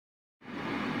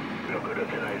Hey,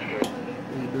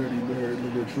 Dirty Bird,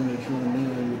 look at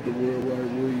Trinitron9 with the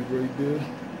worldwide wave right there.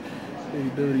 Hey,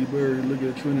 Dirty Bird, look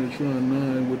at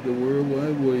Trinitron9 with the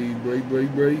worldwide wave. Break,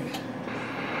 break, break.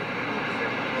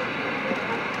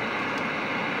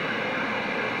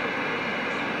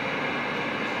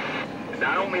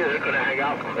 Not only is it going to hang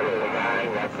out from the line,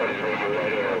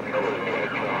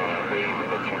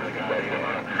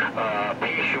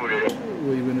 pea shooter.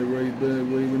 Waving it right back,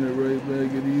 waving it right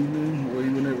back, good evening.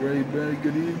 Waving it right back,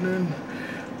 good evening.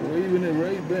 Waving it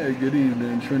right back, good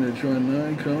evening.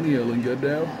 Trinitron9, County Ellen, got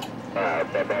down.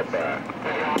 Alright, bye-bye-bye.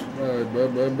 Alright,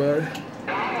 bye-bye-bye.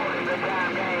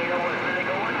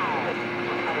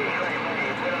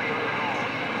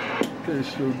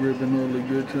 Pistol gripping all the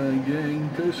good time gang.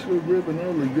 Pistol gripping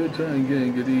all the good time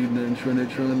gang. Good evening,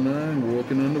 Trinitron9,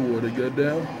 walking on the water. Got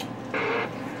down.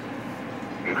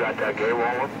 You got that gay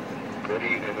one? Good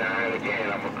evening, 9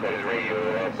 again. I'm gonna cut his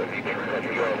radio off. If he didn't cut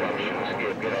you off, I'm shooting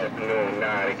skip. Good afternoon,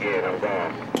 9 again. I'm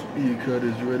gone. You cut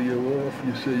his radio off.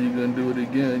 You say you're gonna do it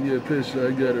again. Yeah, Pistol,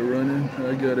 I got it running.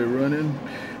 I got it running.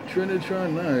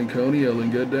 Trinitron9, Coney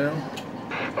Ellen, got down.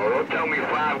 Oh, don't tell me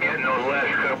 5 getting those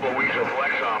last couple of weeks of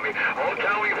flex on me. Oh,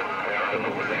 tell me 5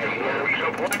 weeks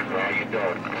of flex. How you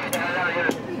doing?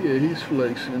 Yeah, he's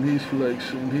flexing. He's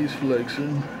flexing. He's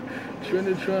flexing.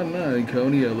 Trinitron9,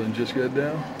 Coney Ellen, just got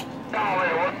down.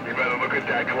 You better look at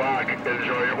that clock.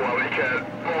 Enjoy it while you can.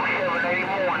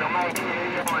 781. The mic is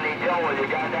on. They doing. You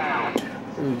got down.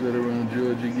 Who's that around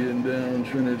Georgia getting down?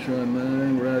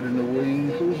 Trinitron9, riding the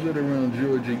wave. Who's that around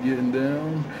Georgia getting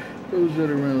down? Who's that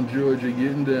around Georgia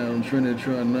getting down?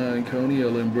 Trinitron9, Coney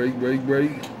Ellen, break, break,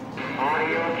 break.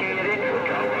 Audio kid, it's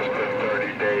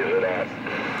 30 days of that.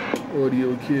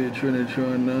 Audio Kid,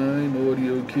 Trinitron9,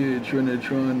 Audio Kid,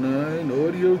 Trinitron9,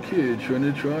 Audio Kid,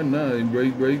 Trinitron9,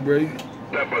 break, break, break.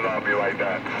 Never off you like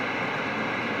that.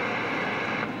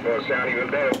 Gonna sound even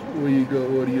better. Where you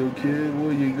go, Audio Kid?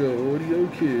 Where you go, Audio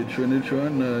Kid,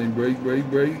 Trinitron9, break, break,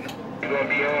 break. You gonna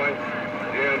be on?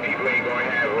 Them people ain't gonna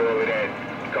have all of that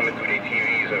coming through their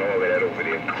TVs and all of that over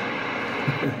there.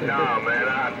 Nah, man,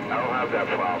 I don't have that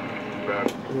problem.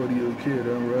 Audio Kid,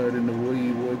 I'm riding the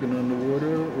wave, walking on the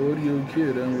water. Audio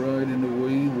Kid, I'm riding the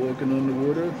wave, walking on the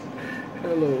water.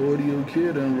 Hello, Audio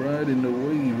Kid, I'm riding the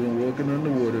wave and walking on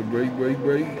the water. Break, break,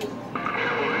 break.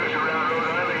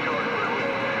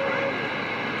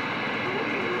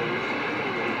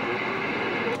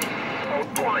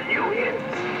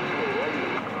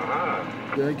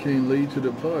 That came late to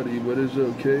the party, but it's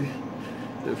okay.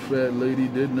 The fat lady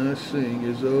did not sing.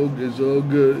 It's all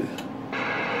good.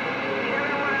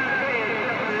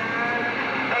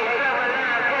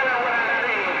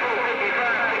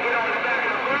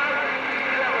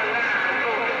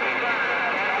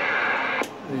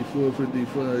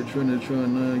 A455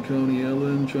 Trinitron9, Coney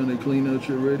Ellen, trying to clean out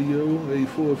your radio.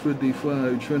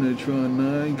 A455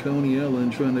 Trinitron9, Coney Ellen,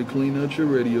 trying to clean out your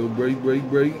radio. Break, break,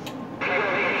 break.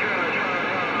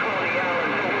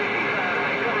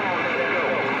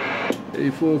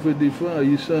 A455,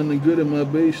 you sounding good at my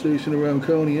base station around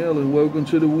Coney Ellen. Welcome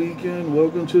to the weekend.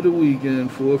 Welcome to the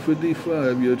weekend.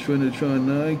 455, your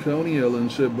Trinitron9, Coney Ellen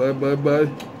said bye, bye, bye.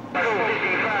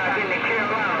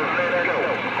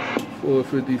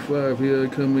 455, here I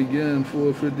come again.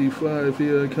 455,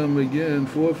 here I come again.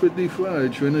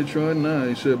 455,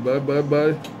 Trinitron9 said bye, bye,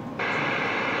 bye.